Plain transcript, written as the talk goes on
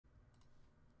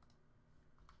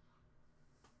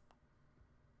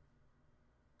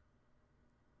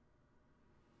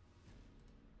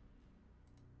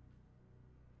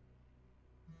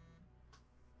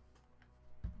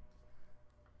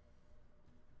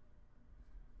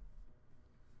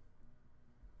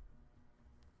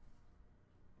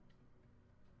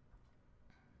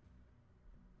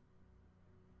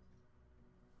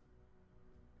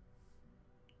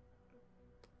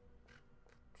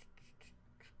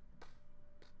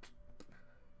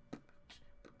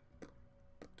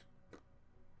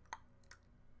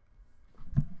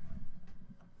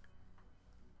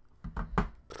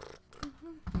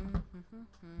The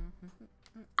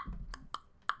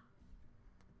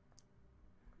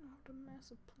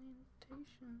massive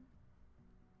plantation.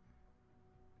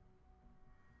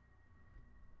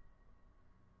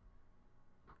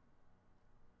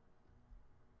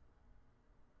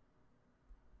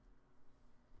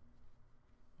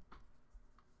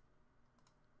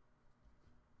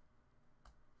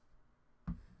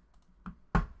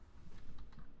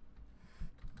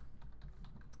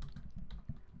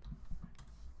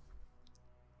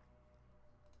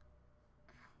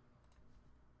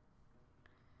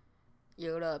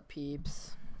 Yo, what up,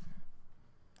 peeps?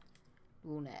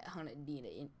 Doing that 100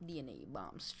 DNA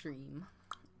bomb stream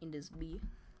in this B.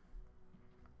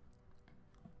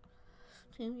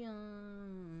 Too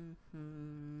young.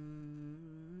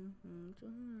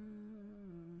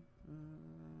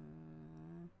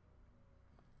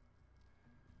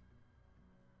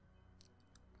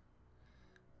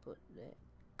 Put that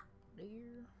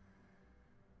there.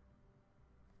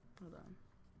 Hold on.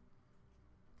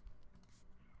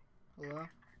 Hello?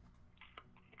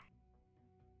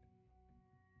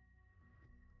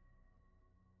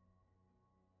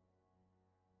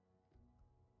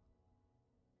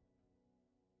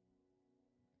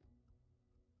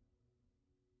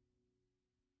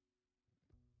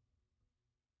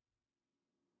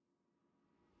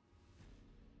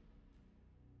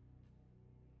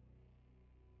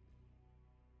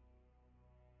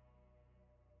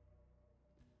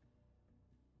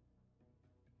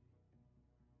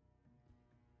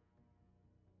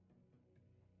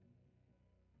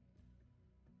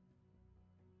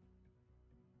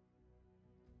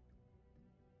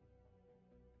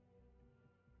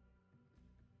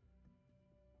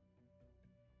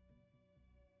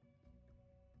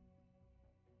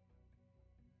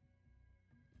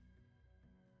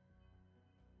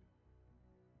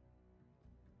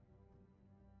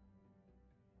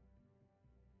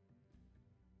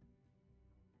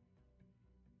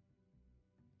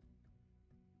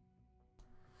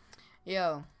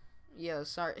 Yo,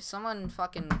 sorry. Someone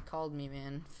fucking called me,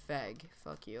 man. Fag.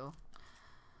 Fuck you.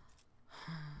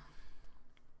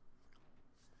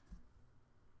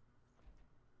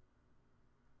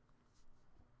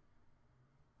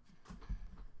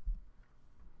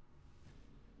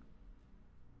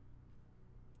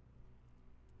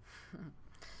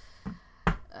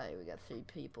 Alright, we got 3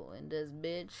 people in this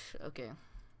bitch. Okay.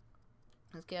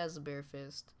 This guy has a bare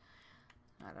fist.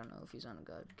 I don't know if he's on a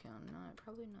god account or not.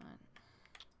 Probably not.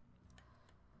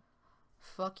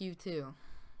 Fuck you too.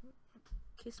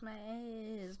 Kiss my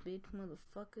ass, bitch,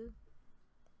 motherfucker.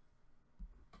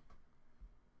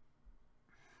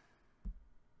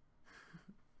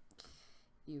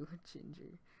 You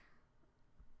ginger.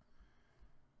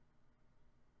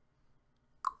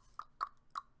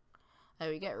 Hey,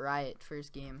 we get Riot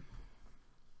first game.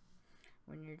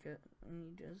 When are you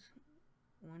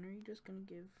just gonna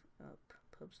give up?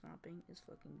 Pubstomping is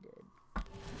fucking dead.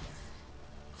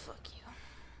 Fuck you.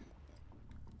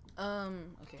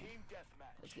 Okay.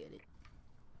 Let's get it.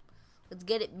 Let's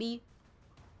get it, B.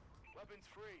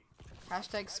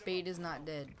 Hashtag Spade is not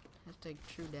dead. Hashtag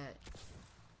true dat.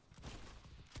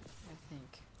 I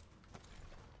think.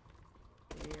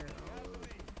 There.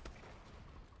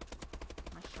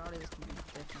 My shot is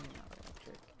definitely not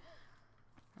electric.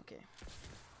 Okay.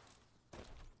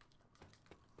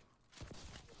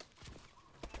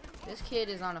 This kid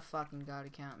is on a fucking god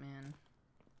account, man.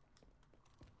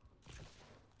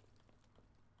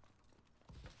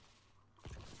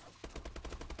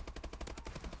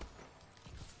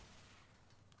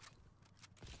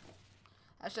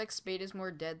 Hashtag Spade is more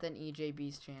dead than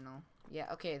EJB's channel.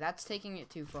 Yeah, okay, that's taking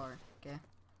it too far, okay?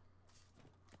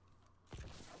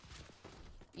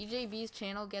 EJB's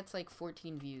channel gets like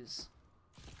 14 views.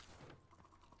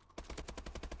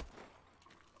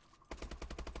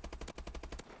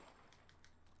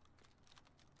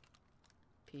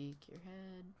 Peek your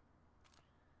head.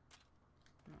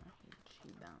 No, she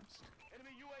bounced.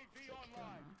 Enemy UAV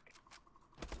online.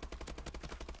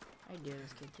 I dare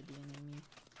this kid to be an enemy.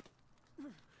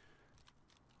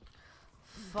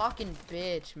 Fucking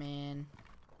bitch, man.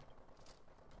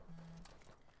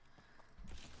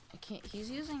 I can't. He's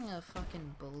using a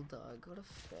fucking bulldog. What a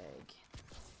fag.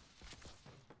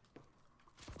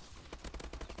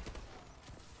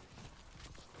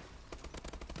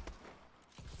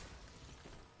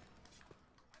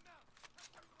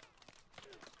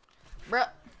 Bruh,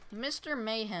 Mr.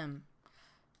 Mayhem.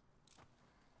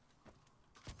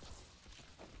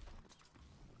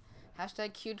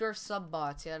 Hashtag Qujor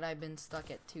subbots, yet I've been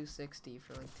stuck at 260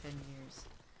 for like 10 years.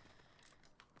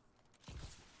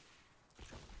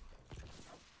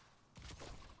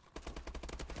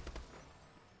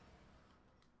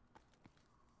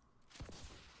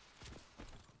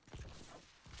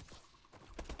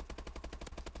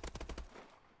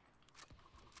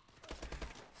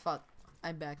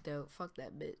 I backed out. Fuck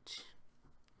that bitch.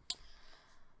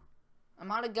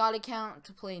 I'm on a god account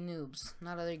to play noobs,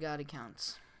 not other god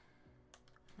accounts.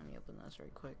 Let me open this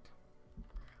right quick.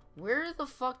 Where the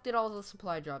fuck did all the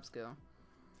supply drops go?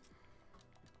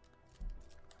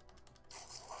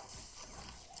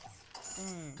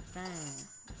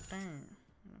 Bang.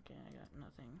 Okay, I got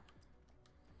nothing.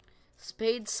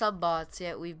 Spade subbots,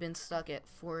 yet we've been stuck at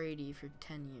 480 for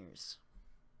 10 years.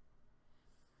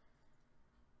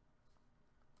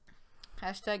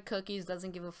 Hashtag Cookies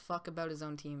doesn't give a fuck about his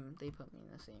own team. They put me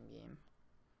in the same game.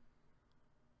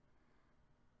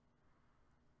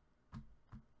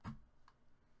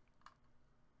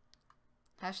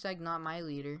 Hashtag not my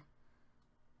leader.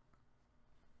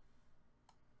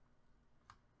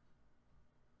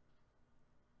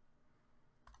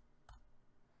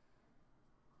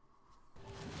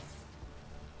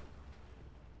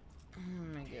 Oh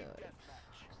my god.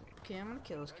 Okay, I'm gonna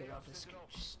kill this kid off his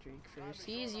streak first.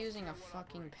 He's using a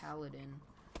fucking paladin.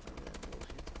 Whatever that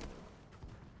bullshit's called.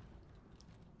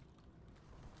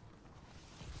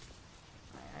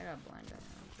 I got blind right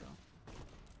now, so.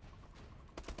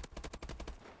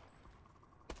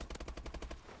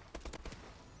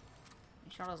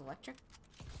 He shot us electric?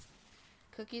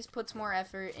 Cookies puts more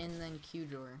effort in than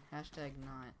Qujor. Hashtag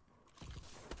not.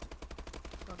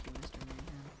 Fuck you, Mr.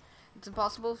 Mayhem. It's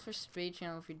impossible for Spade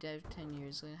channel if you're dead for 10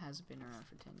 years. It hasn't been around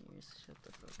for 10 years. Shut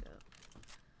the fuck up.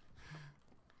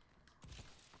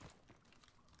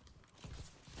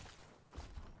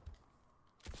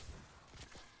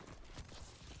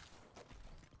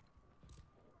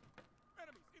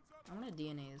 I'm gonna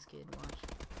DNA this kid. Watch.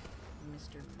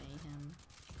 Mr. Mayhem.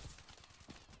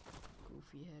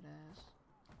 Goofy head ass.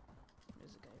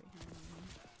 There's a guy right here.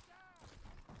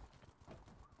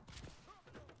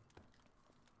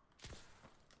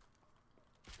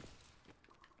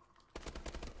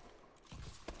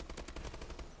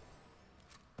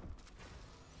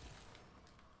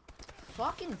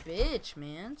 Fucking bitch,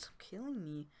 man. It's killing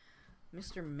me.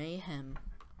 Mr. Mayhem.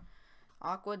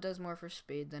 Aqua does more for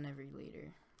Spade than every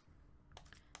leader.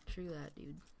 True that,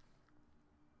 dude.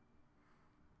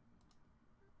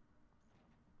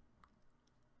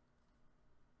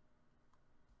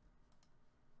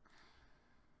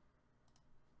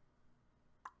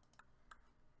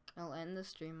 I'll end the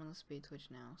stream on the Spade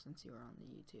Twitch now since you are on the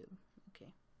YouTube.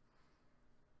 Okay.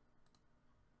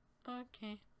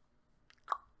 Okay.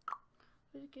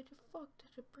 Let's get your fucked to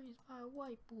the brains by a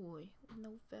white boy with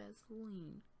no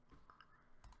Vaseline.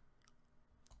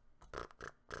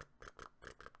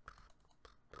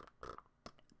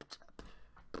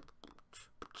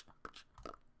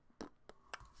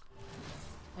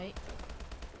 Hey.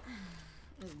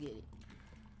 Let's get it.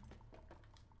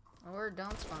 Or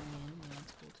don't spawn me in, yeah,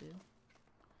 that's cool too.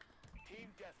 Team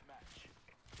deathmatch.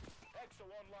 Exo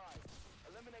online.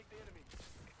 Eliminate the enemies.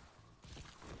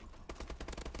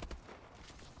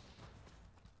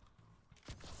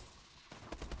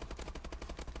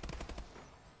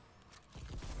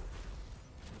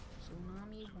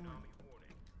 Tsunami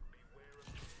warning. Beware of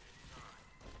changing time.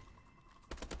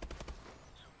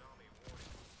 Tsunami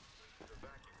warning.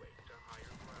 Evacuate to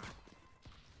higher ground.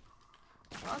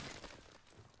 Fuck.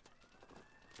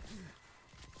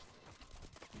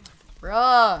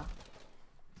 Bruh!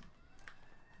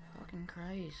 Fucking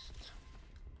Christ.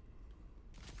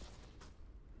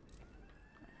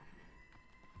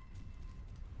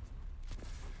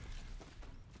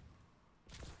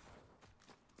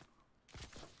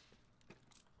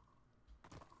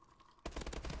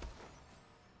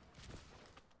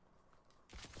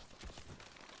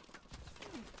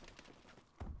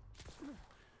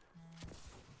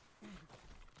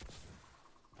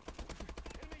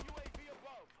 Enemy UAV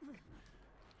above.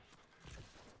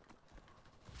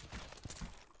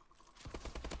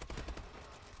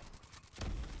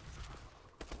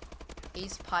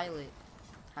 Ace Pilot.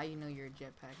 How you know you're a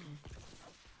jetpacker?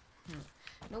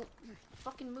 Nope.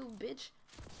 Fucking move, bitch.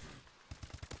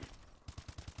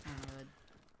 Oh my god.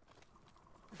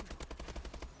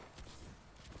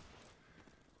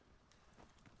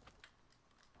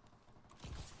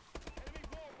 Enemy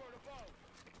warbird above.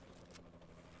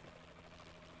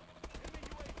 Enemy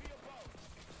UAV above.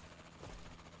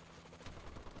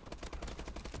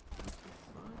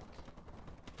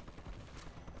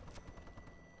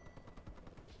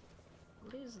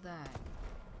 What is that?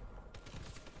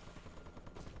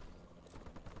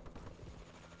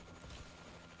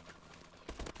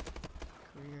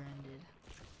 Career ended.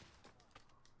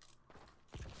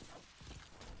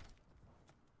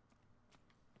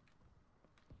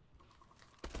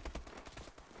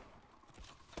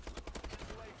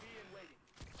 UAV in waiting.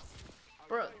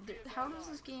 Bro, how does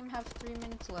this game have 3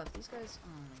 minutes left? These guys, oh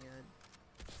my god.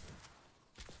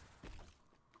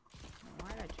 Why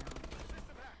did I challenge?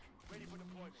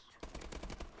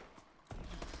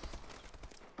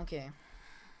 Okay.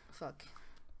 Fuck.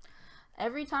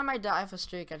 Every time I die off a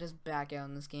streak, I just back out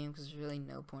in this game because there's really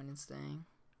no point in staying.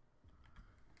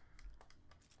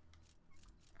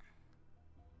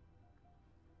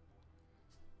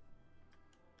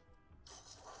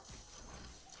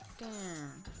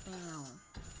 Damn.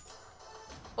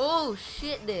 Oh,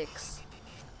 shit dicks.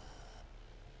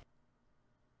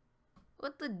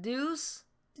 What the deuce?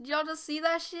 Did y'all just see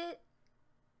that shit?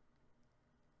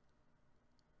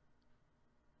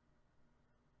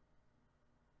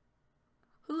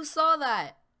 Who saw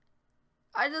that?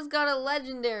 I just got a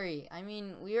legendary. I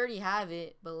mean, we already have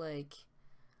it, but like,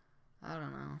 I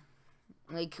don't know.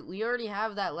 Like, we already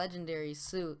have that legendary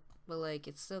suit, but like,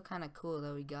 it's still kind of cool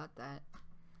that we got that.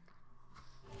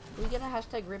 We get a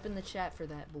hashtag rip in the chat for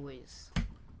that, boys. Do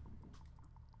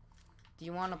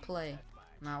you want to play?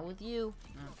 Not with you.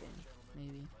 Okay,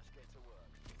 maybe.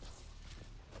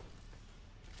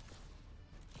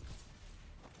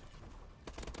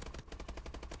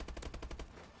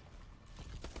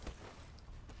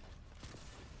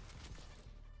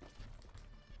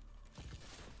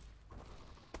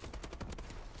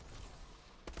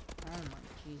 Oh my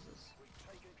Jesus.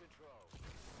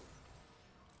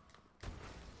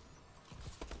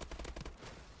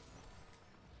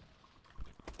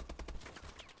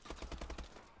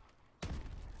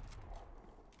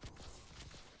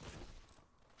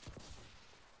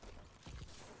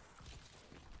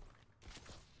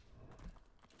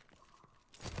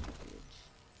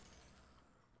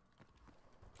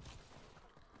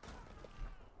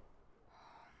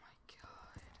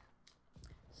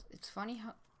 It's funny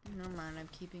how. Never mind, I'm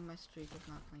keeping my streak of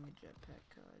not playing a jetpack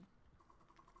card.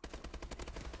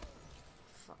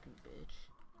 Fucking bitch.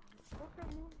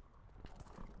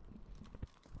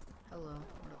 Hello,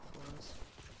 what up, Flores?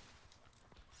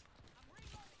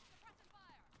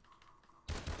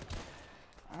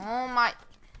 Oh my.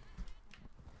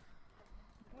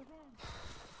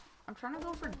 I'm trying to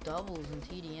go for doubles in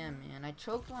TDM, man. I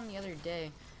choked one the other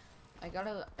day. I got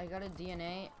a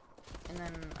DNA, and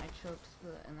then I choked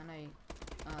and then I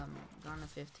got on a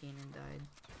 15 and died.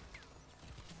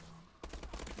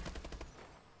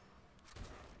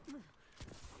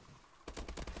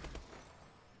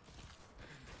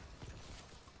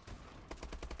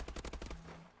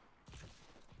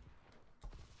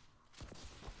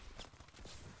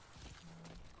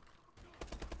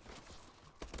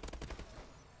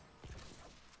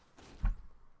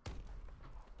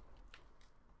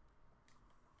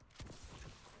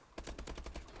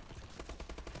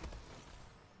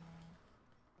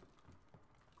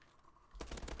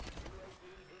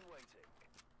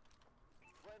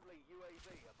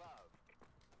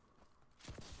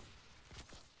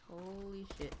 Holy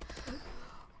shit.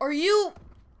 Are you?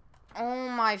 Oh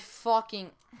my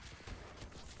fucking.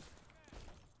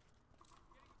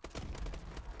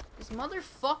 This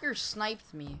motherfucker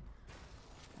sniped me.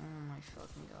 Oh my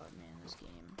fucking god, man, this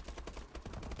game.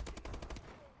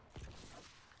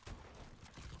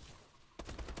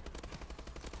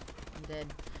 I'm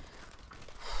dead.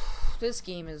 This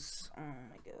game is. Oh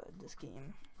my god, this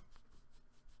game.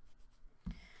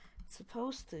 It's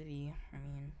supposed to be. I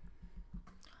mean.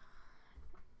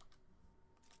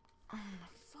 Oh my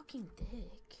fucking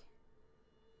dick.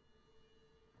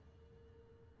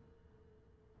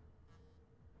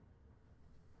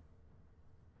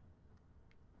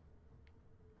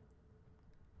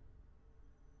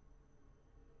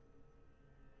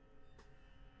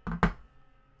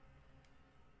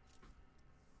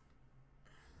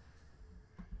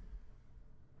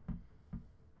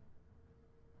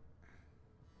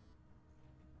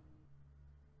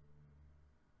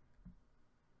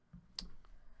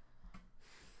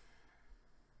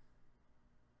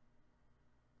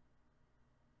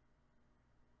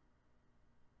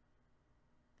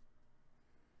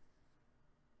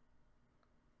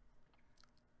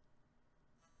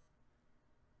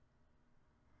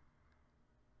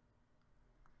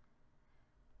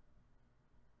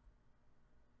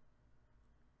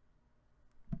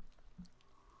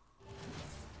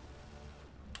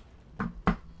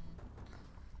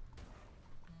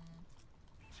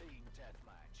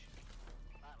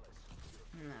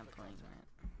 I'm not playing that.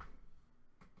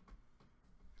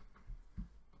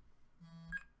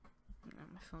 No,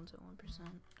 my phone's at 1%. Oh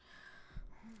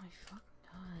my fucking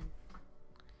god.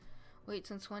 Wait,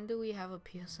 since when do we have a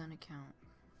PSN account?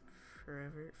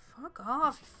 Forever? Fuck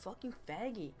off, you fucking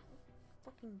faggot.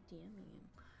 Fucking DMing him.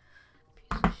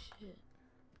 Piece of shit.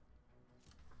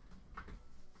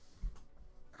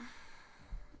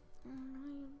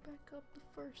 Back up the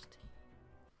first team.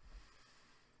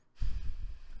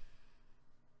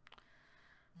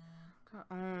 God,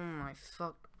 oh my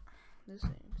fuck. This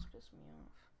thing's pissed me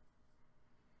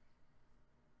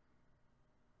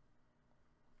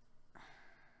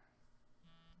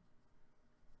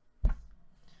off.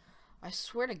 I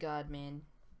swear to God, man.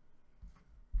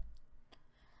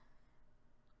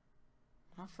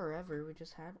 Not forever, we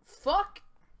just had. Fuck!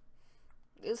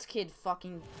 This kid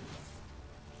fucking.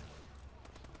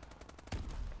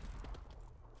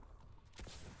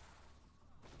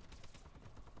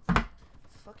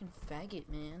 Fucking faggot,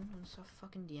 man. Stop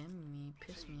fucking DMing me.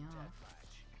 Piss me off.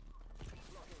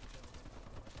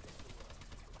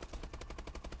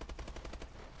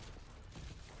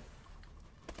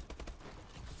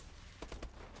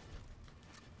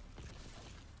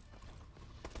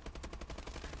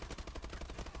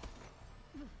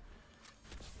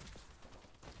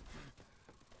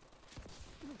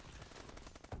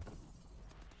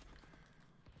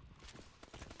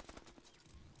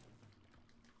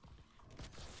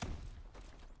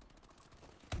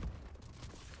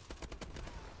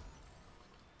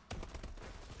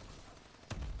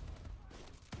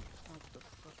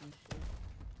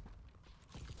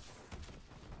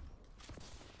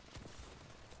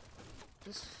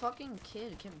 This fucking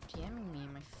kid kept DMing me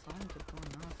and my phone kept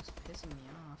going off. It's pissing me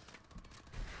off.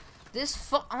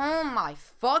 Oh my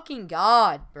fucking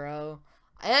God, bro.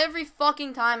 Every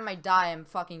fucking time I die, I'm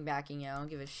fucking backing out. I don't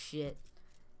give a shit.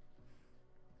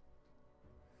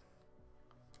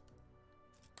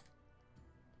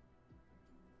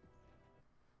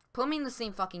 Put me in the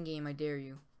same fucking game, I dare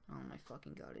you. Oh my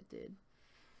fucking God, it did.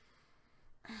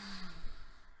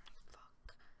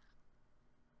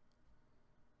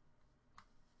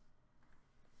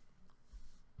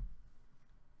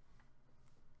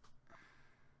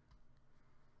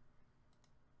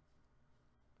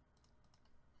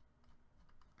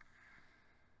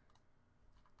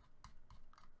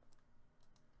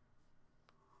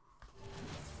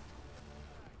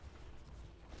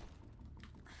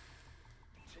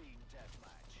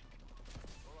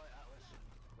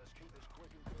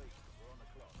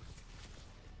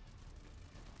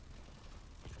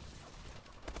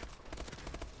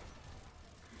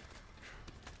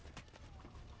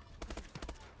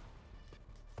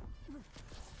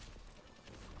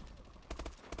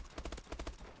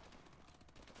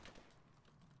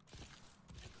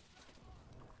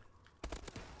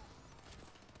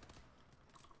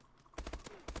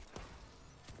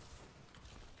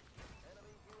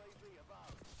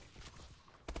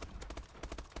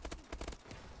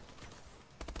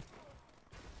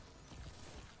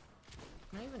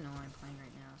 I don't even know what I'm playing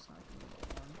right now, so I can get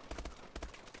it done.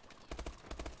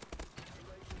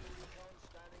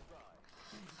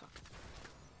 Fuck.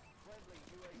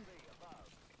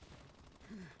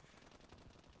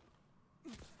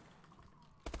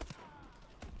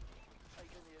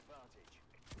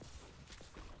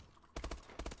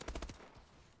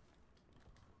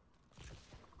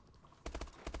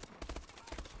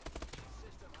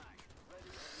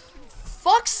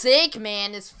 Fuck's sake,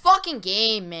 man. This fucking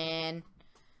game, man.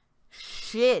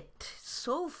 Shit.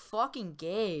 So fucking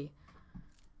gay.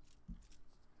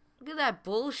 Look at that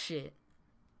bullshit.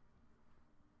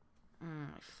 Oh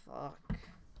my fuck.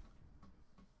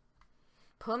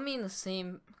 Put me in the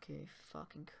same. Okay,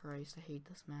 fucking Christ. I hate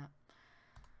this map.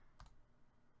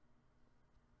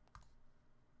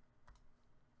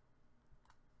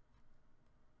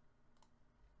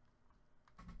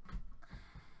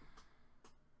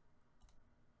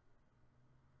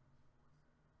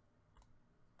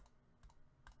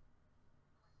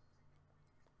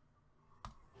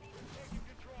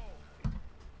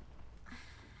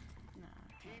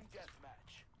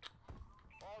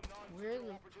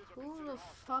 Who the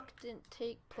fuck didn't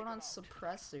put on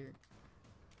suppressor?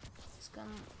 This gun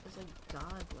is like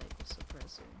godlike with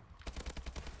suppressor.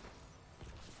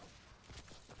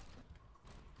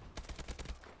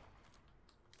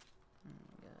 Oh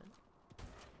my God.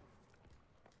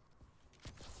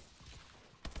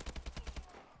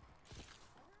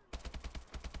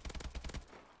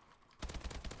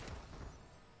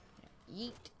 Yeah,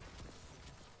 yeet.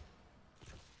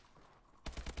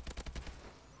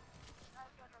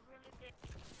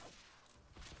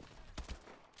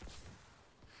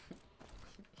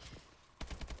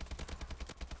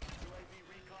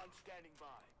 Standing by.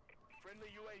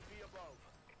 Friendly UAV above.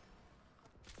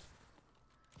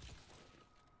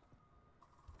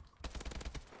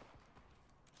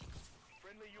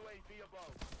 Friendly UAV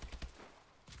above.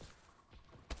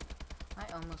 I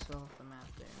almost fell off the map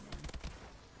there, man.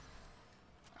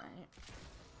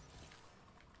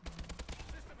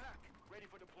 System hack. Ready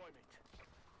for deployment.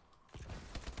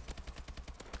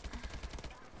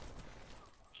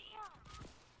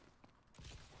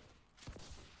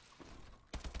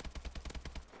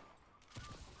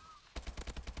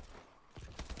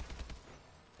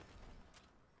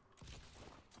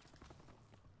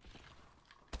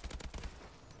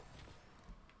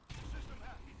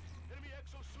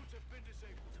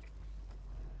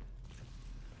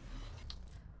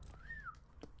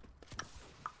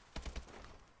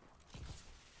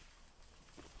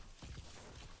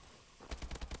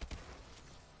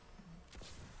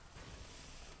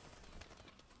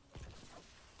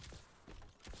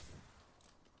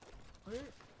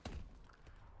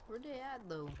 Where they at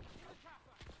though? Oh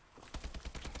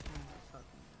my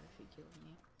fucking god, if he killed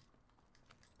me.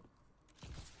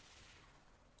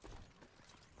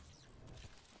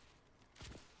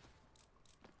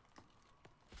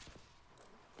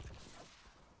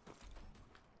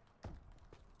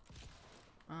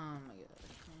 Oh my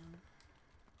gosh, man.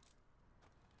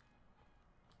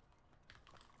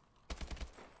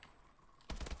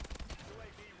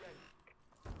 UAV ready.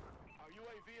 Our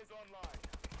UAV is online.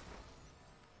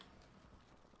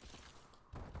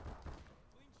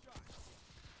 Clean shot.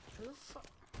 Who the fuck?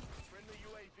 Friendly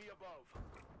UAV above.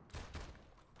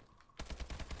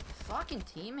 Fucking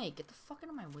teammate, get the fuck out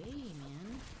of my way,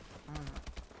 man. Oh my.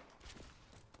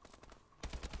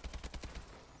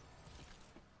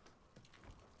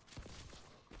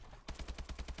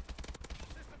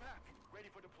 System hack. Ready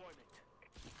for deployment.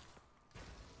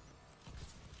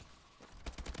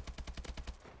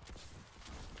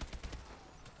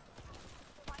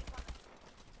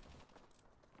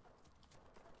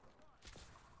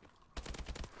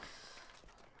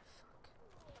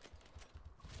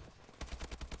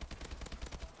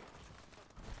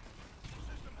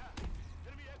 System hack.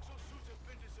 Enemy exosuits have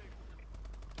been disabled.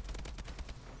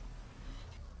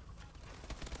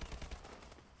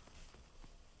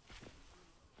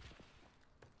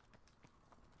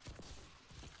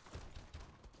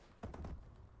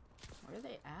 Where are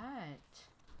they at?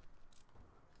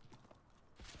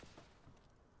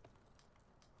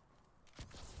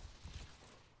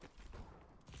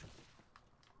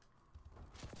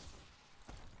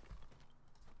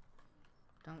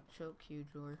 Don't choke,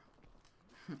 Qujor.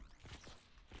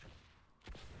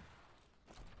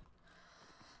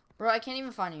 Bro, I can't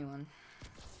even find anyone.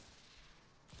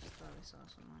 Just thought I saw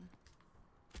someone.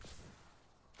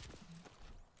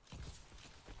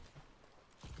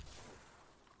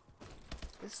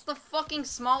 This is the fucking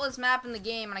smallest map in the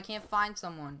game and I can't find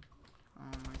someone. Oh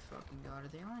my fucking god, are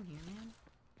they on here, man?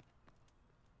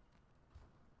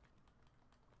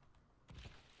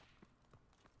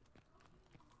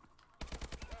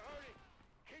 They're hurting.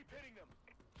 Keep hitting them.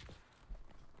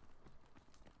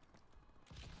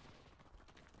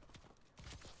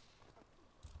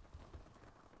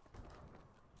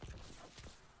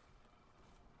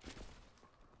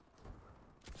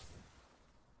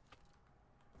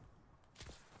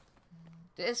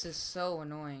 This is so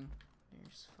annoying.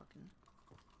 There's fucking...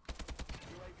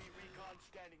 UAV recon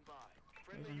standing by.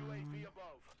 Friendly There's another UAV one.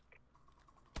 above.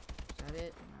 Is that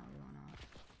it? No, we went out.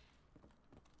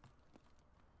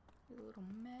 You little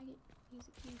maggot. He's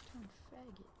a turn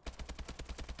faggot.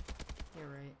 You're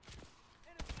right.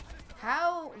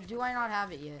 How do I not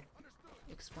have it yet?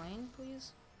 Explain,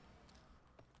 please?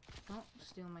 Don't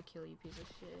steal my kill, you piece of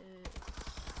shit.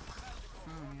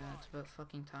 Oh my god, it's about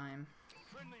fucking time.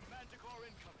 Friendly Manticore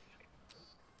incoming.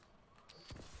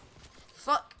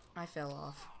 Fuck! I fell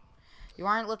off. You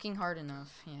aren't looking hard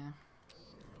enough, yeah.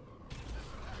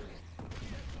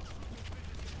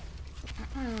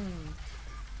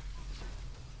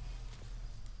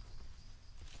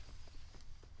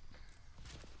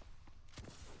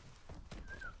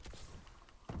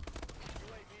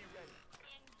 UAV ready.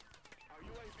 Our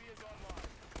UAV is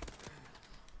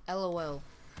online. LOL.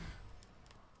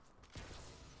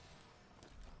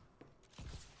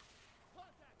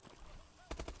 Squad, that was textbook.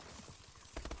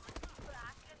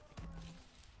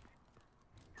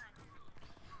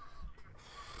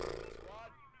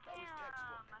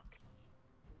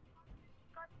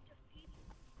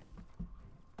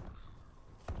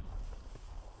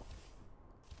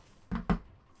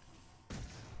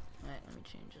 Alright, let me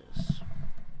change this.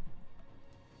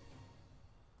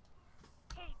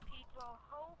 Hey people,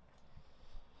 hope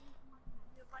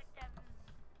you like them.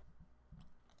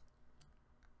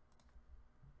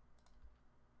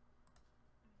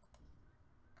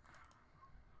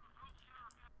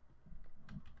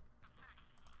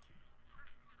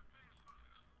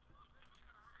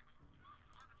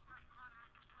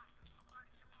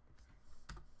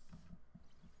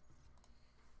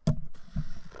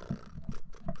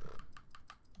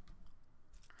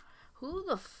 Who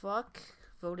the fuck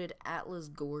voted Atlas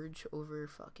Gorge over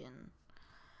fucking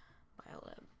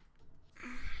Biolab?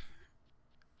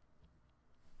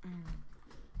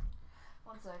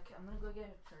 One sec, I'm gonna go get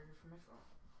a charger for my phone.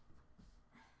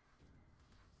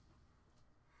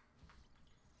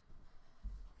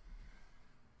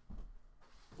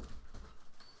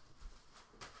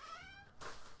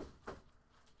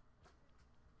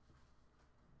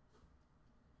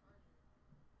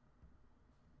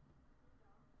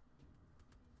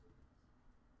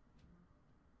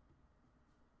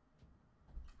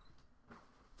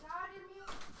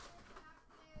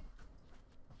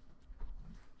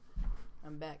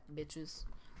 I'm back, bitches.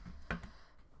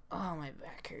 Oh, my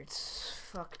back hurts.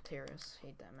 Fuck terrace.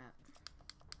 Hate that map.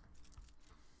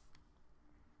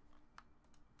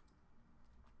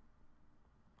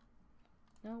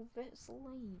 No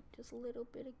Vaseline. Just a little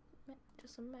bit of,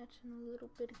 just a match and a little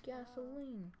bit of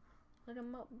gasoline. Let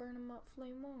 'em up, burn 'em up,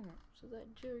 flame on. So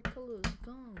that Jerry color is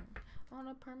gone. On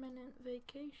a permanent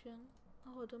vacation.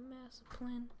 Oh, the massive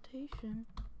plantation.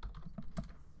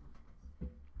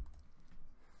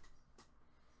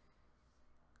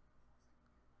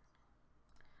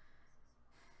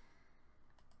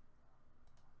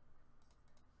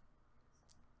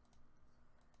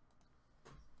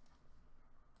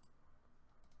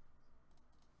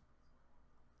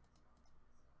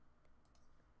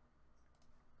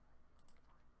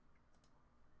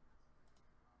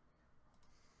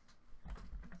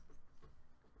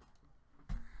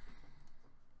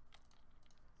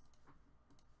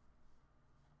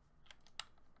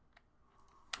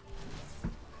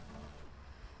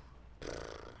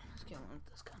 With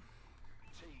this gun.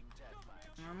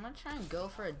 I'm gonna try and go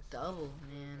for a double,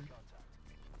 man.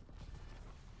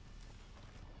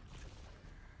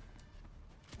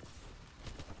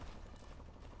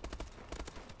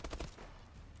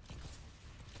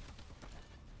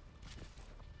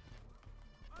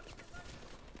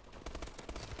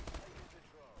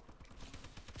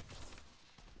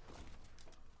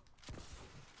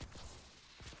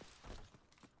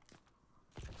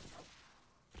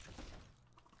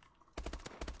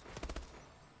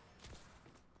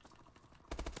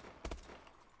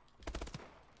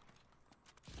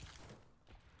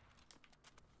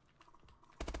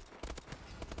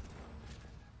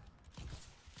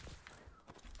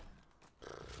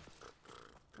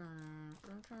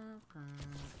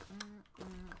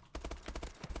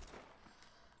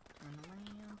 Turn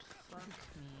around, fuck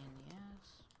me in the ass.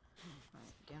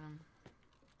 Alright, get him.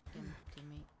 Get him,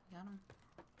 teammate. Got him.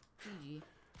 GG.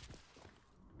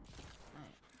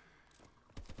 Alright.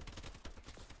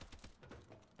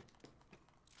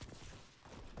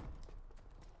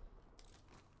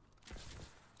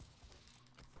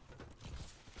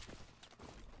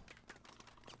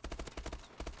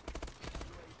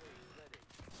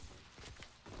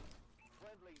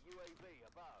 UAV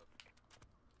above.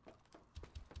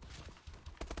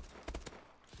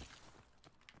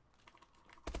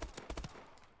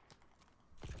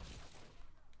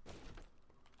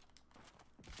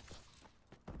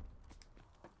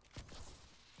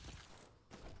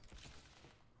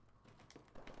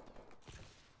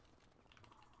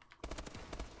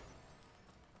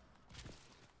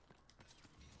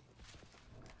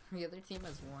 The other team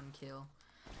has 1 kill.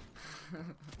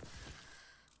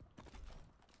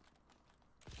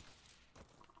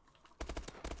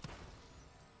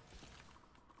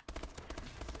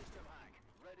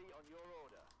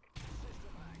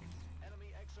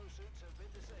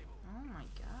 Oh my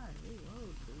god,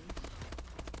 reload, please.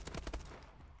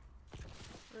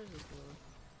 Where is this load?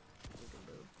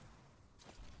 Load.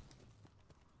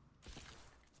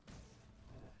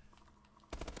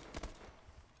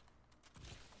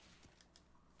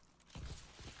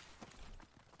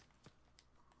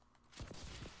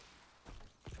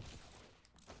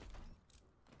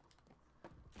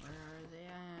 Where are they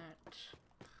at?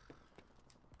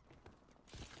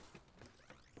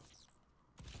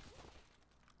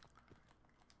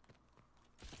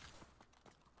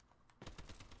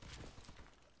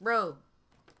 Bro.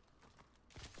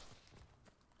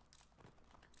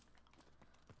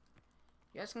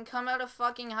 You guys can come out of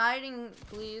fucking hiding,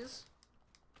 please.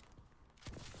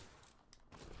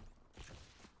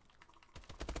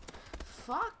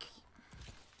 Fuck.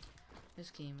 This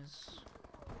game is...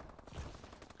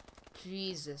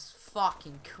 Jesus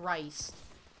fucking Christ.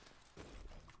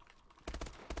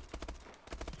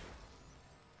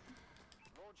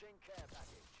 Launching care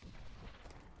package.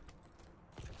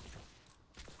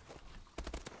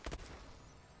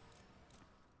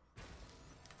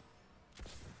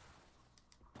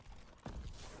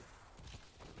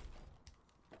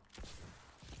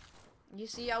 You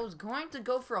see, I was going to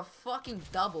go for a fucking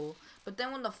double, but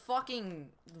then when the fucking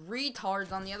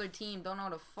retards on the other team don't know how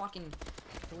to fucking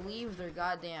leave their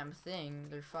goddamn thing,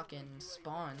 their fucking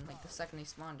spawn, like the second they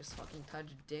spawn, just fucking touch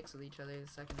dicks with each other the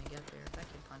second they get there. If that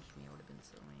kid punched me, I would have been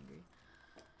so angry.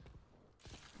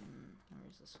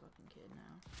 Where's this fucking kid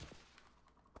now?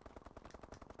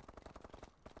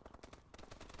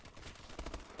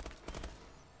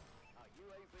 Our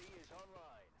UAV is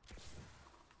online.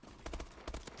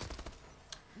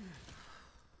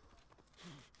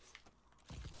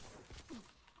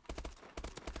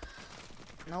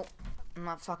 Nope. I'm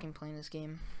not fucking playing this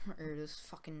game. Or this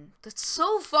fucking... That's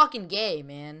so fucking gay,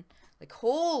 man. Like,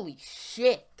 holy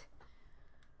shit.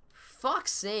 For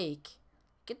fuck's sake.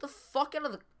 Get the fuck out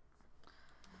of the...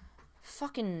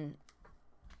 Fucking...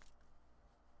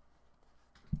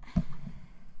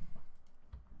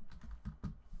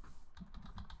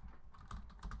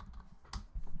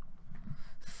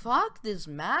 Fuck this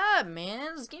map,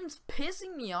 man. This game's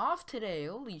pissing me off today.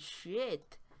 Holy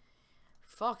shit.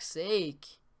 For fuck's sake.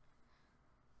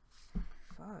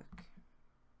 Fuck.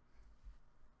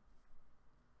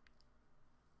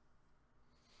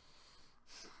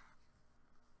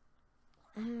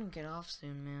 I'm gonna get off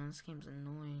soon, man. This game's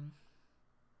annoying.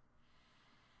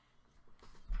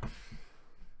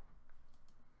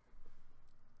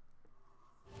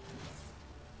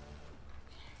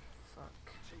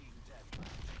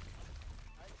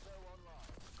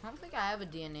 I don't think I have a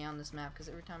DNA on this map because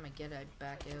every time I get it, I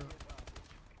back out.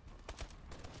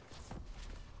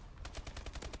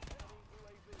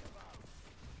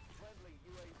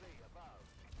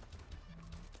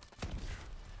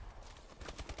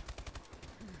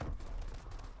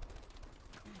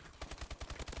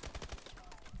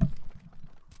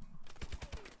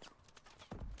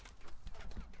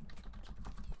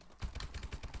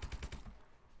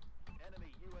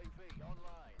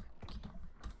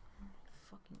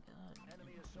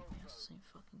 Same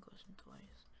fucking question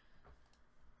twice.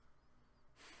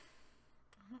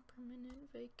 On a permanent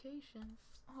vacation,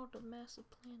 all the massive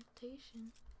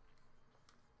plantation.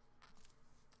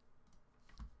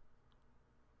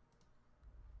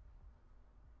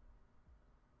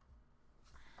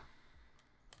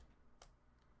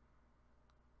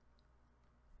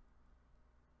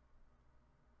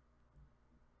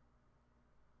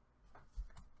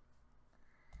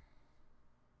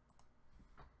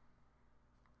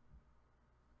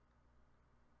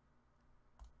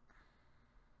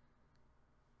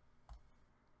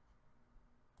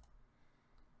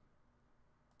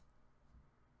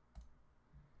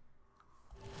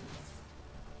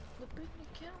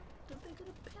 The bigger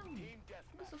the pound.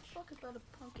 Who gives a fuck about a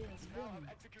punk ass villain?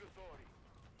 Execute authority.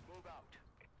 Move out.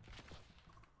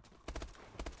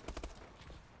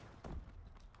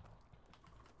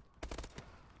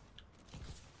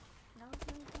 No.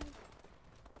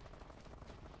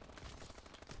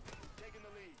 Taking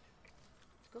the lead.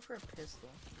 Let's go for a pistol.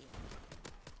 Yeah.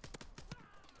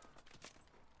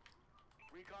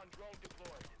 Recon drone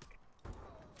deployed.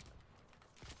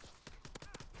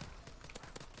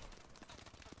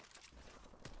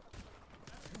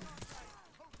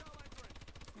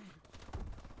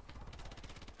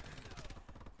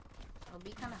 I'll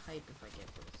be kind of hyped if I get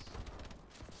this.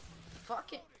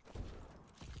 Fuck it.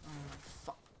 Oh,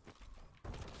 fuck.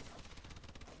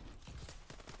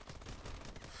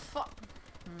 Fuck.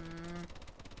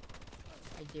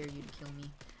 I dare you to kill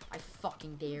me. I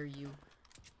fucking dare you.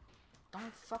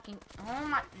 Don't fucking... Oh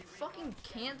my... Fucking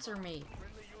cancer mate.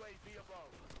 Friendly UAV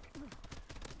above.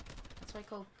 That's why I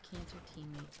call cancer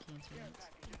teammates cancer mates.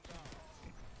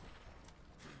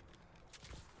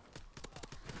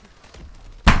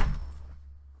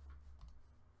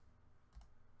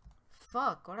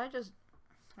 Fuck, what I just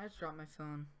dropped my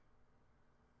phone.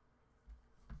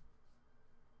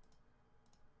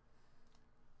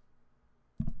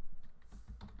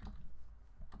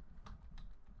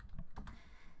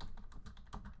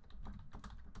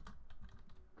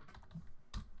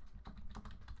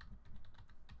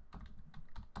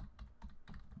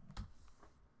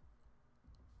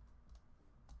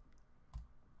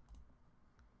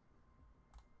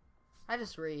 I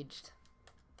just raged.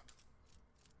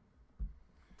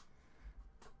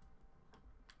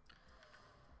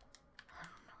 I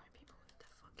don't know why people hate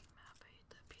that fucking map. I hate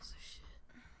that piece of shit.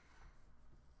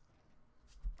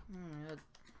 Oh my god.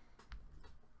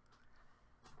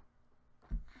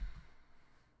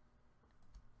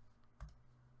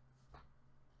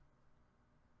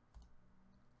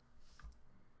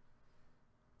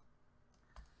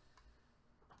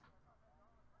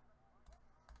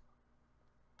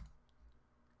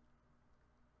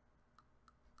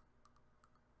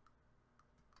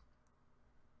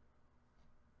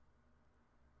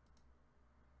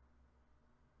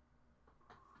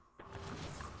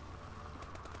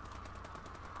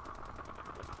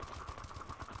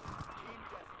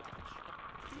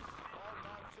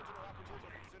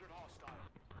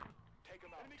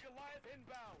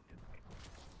 Inbound.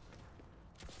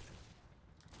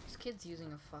 This kid's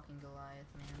using a fucking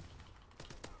Goliath, man.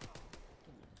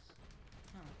 Goodness.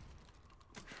 Oh.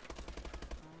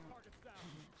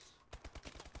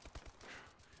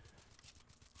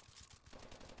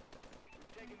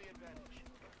 Taking the advantage.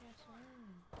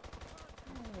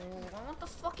 Oh, I want the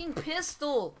fucking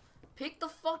pistol! Pick the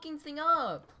fucking thing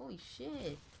up! Holy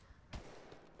shit. I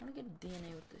wanna get a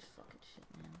DNA with this fucking shit,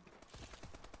 man.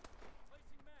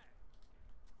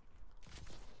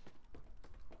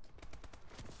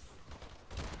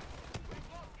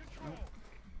 Nope.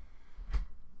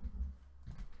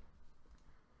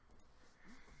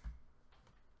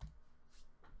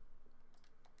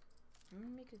 I'm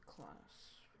gonna make a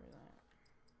class for that.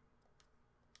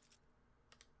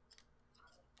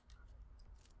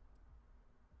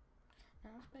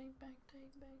 Now Spade bank,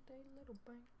 take, little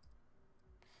bank.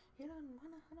 You don't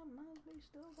wanna 100 miles, but you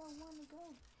still got one to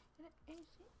go. It ain't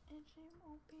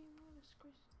HMOP, what a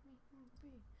disgrace me won't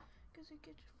be. Cause you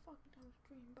get your fucking toes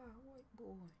dreamed by a white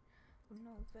boy with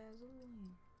no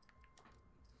Vaseline.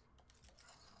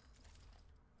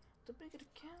 The bigger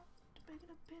the count, the bigger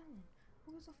the billing.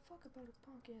 Who gives a fuck about a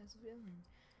punk ass villain?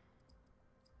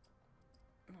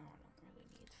 No, I don't really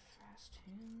need fast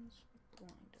hands.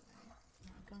 Blind eye.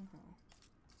 Not gung ho.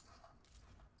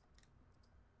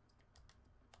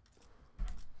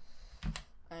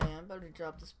 I'm about to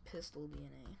drop this pistol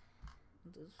DNA.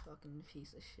 This fucking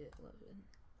piece of shit, love it.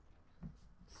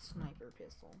 Sniper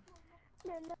pistol.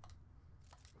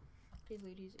 Okay,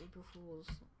 ladies, April Fool's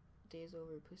Day's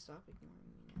over. Please stop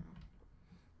ignoring me now.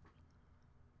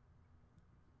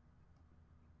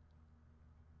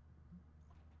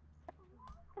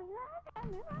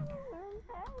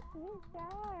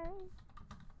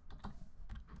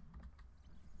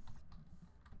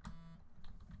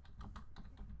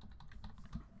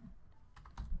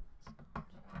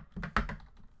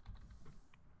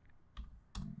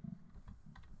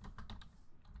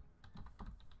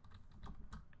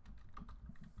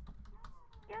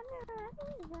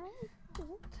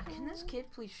 Can this kid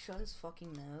please shut his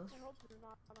fucking mouth? I hope you're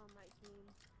not on my team.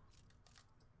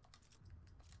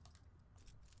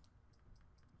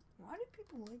 Why do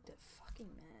people like that fucking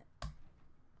map?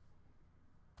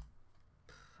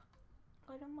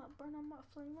 Light 'em up, burn 'em up,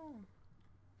 flame on.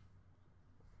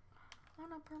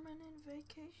 On a permanent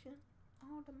vacation,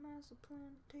 on the massive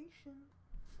plantation.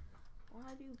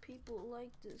 Why do people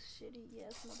like this shitty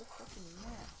ass motherfucking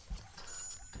map?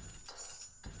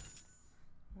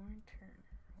 Warren Turner.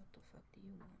 What the fuck do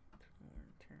you want?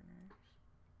 Warren Turners.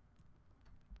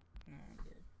 No, I'm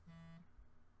good.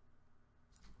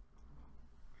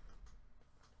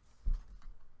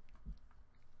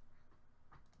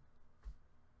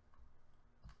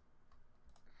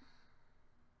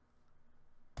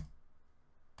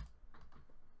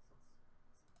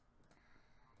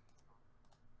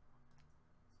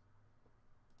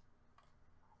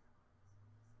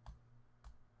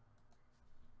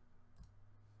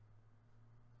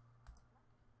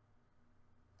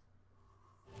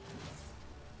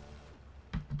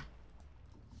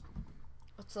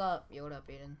 What's up? Yo, what up,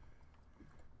 Aidan?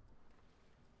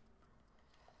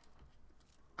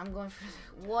 I'm going for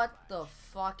what the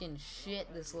fucking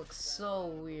shit? This looks so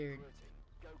weird.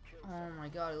 Oh my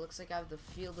god, it looks like I have the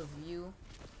field of view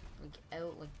like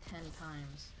out like 10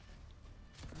 times.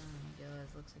 Oh my god,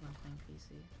 it looks like I'm playing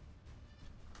PC.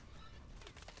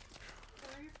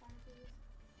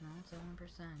 No, it's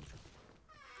 7%.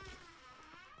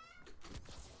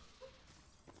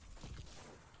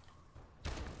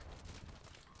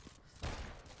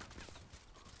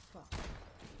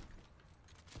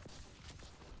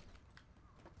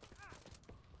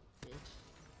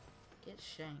 Get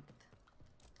shanked.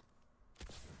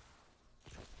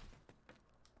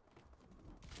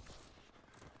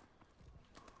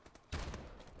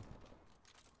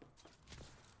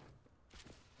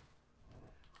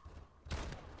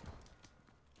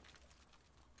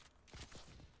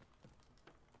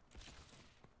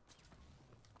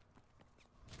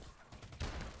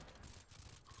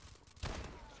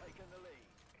 Taking the lead.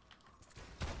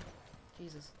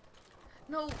 Jesus.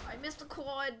 No, I missed a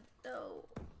quad. No.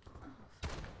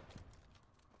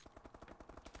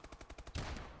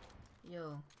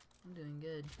 Yo, I'm doing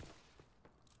good.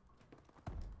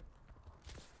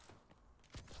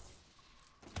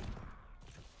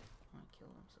 Oh, he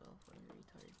killed himself. What a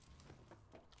retard.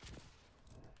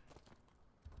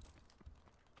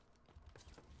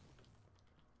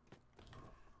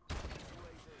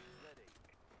 UAV ready.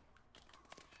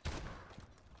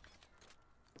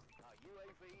 Our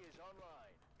UAV is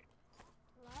online.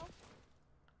 Hello?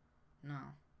 No.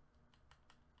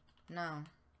 No.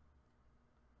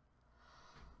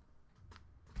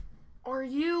 Are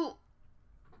you?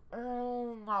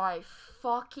 Oh my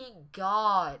fucking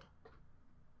god.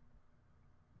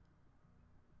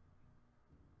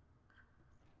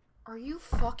 Are you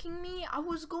fucking me? I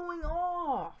was going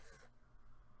off.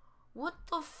 What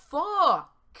the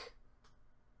fuck?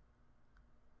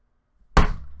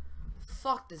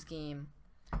 fuck this game.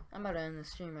 I'm about to end the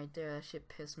stream right there. That shit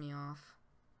pissed me off.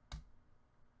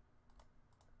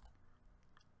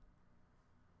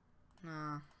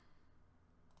 Nah.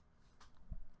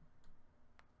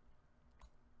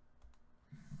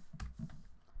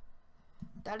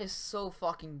 That is so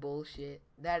fucking bullshit.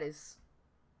 That is...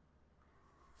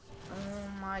 Oh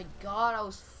my god, I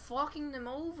was fucking them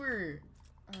over.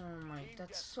 Oh my,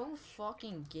 that's so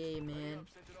fucking gay, man.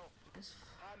 This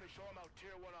Time to show 'em how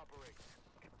Tier 1 operates.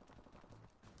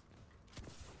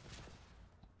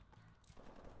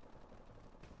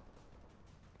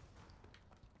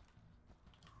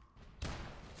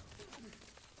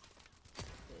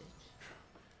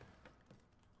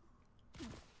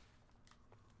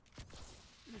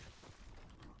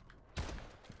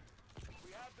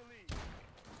 We have the lead.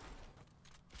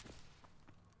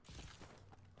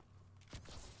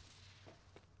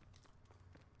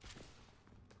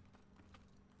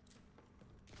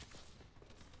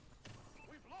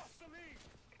 We've lost the lead.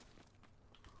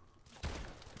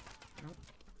 Nope.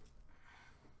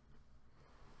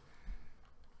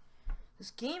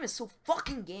 This game is so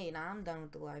fucking gay. Nah, I'm done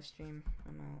with the live stream.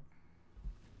 I'm out.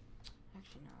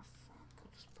 Actually, no, fuck.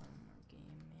 I'll just play one more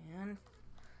game, man.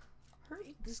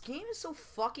 Hurry. This game is so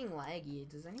fucking laggy.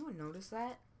 Does anyone notice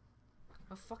that?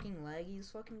 How fucking laggy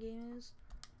this fucking game is?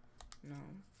 No,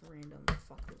 for random.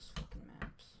 Fuck those fucking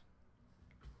maps.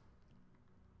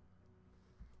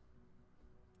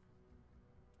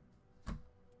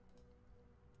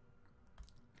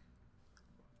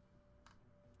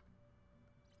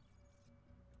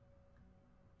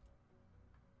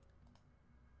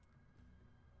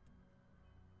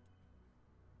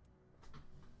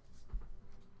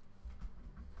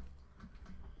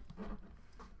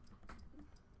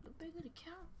 The bigger the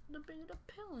count, the bigger the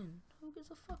pillin'. Who gives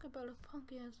a fuck about a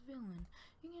punk ass villain?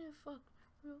 You get a fuck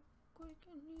real quick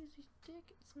and easy dick.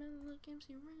 It smelling like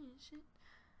MC Rain and shit.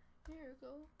 Here we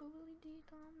go, Boobly D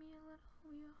on me a little,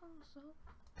 we a hoe so.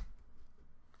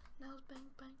 Now it's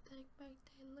bang bang take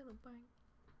little bang.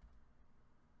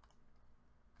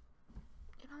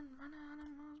 You done run out of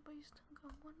miles, but you still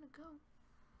got one to go.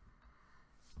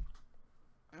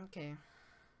 Okay.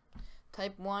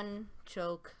 Type 1,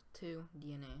 choke, 2,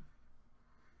 DNA.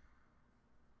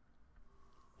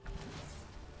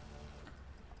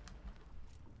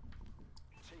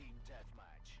 Team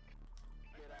deathmatch.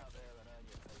 Get out there and earn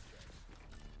your paychecks.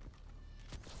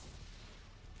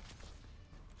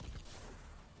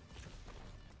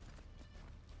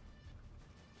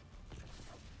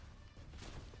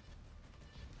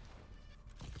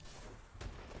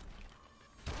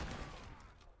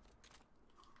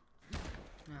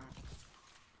 No.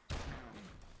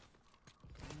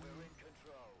 We're in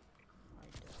control.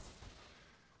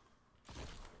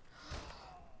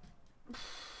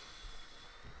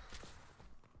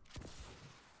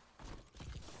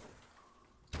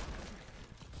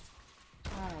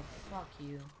 Oh, fuck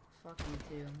you. Fuck you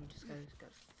too. You just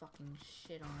got fucking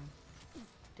shit on.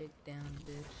 Dig down,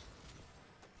 bitch.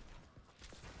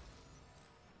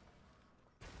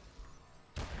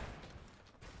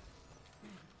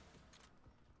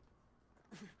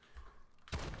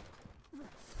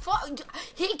 Fuck!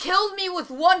 He killed me with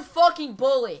one fucking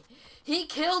bullet. He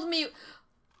killed me.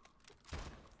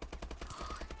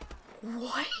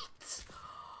 What?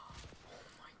 Oh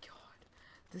my god.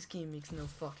 This game makes no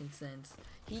fucking sense.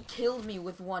 He killed me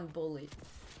with one bullet.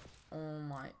 Oh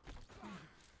my.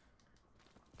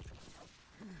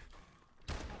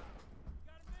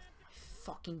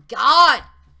 Fucking god!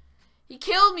 He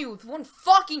killed me with one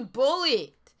fucking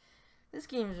bullet. This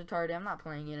game is retarded. I'm not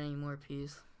playing it anymore.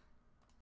 Peace.